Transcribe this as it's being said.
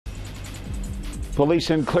Police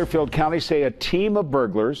in Clearfield County say a team of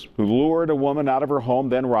burglars who lured a woman out of her home,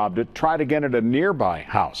 then robbed it, tried again at a nearby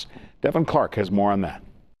house. Deven Clarke has more on that.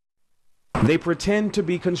 They pretend to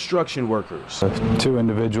be construction workers. Two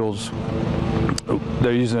individuals,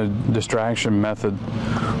 they're using a distraction method.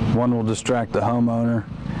 One will distract the homeowner,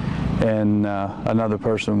 and another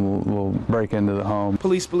person will break into the home.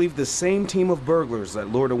 Police believe the same team of burglars that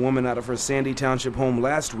lured a woman out of her Sandy Township home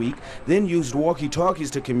last week, then used walkie-talkies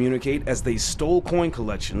to communicate as they stole coin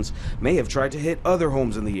collections, may have tried to hit other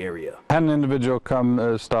homes in the area. I had an individual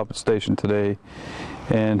come stop at the station today,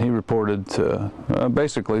 and he reported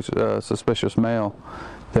basically a suspicious mail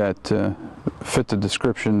that fit the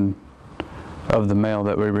description of the mail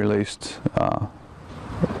that we released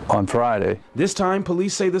on Friday. This time,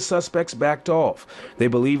 police say the suspects backed off. They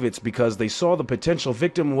believe it's because they saw the potential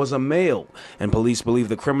victim was a male, and police believe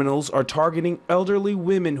the criminals are targeting elderly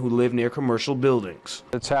women who live near commercial buildings.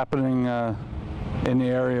 It's happening in the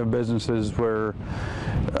area of businesses where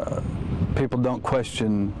people don't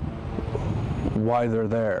question why they're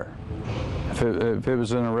there. If it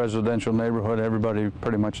was in a residential neighborhood, everybody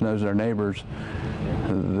pretty much knows their neighbors.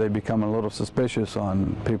 They become a little suspicious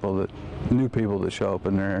on new people that show up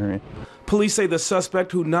in their area. Police say the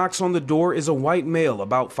suspect who knocks on the door is a white male,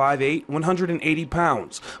 about 5'8", 180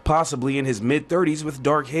 pounds, possibly in his mid-30s with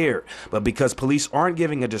dark hair. But because police aren't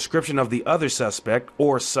giving a description of the other suspect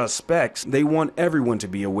or suspects, they want everyone to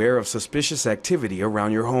be aware of suspicious activity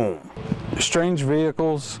around your home. Strange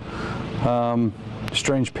vehicles,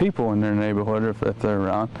 strange people in their neighborhood if they're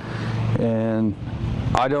around. And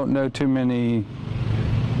I don't know too many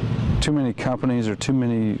companies or too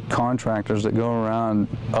many contractors that go around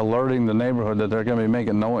alerting the neighborhood that they're going to be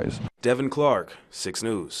making noise. Deven Clarke, 6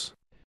 News.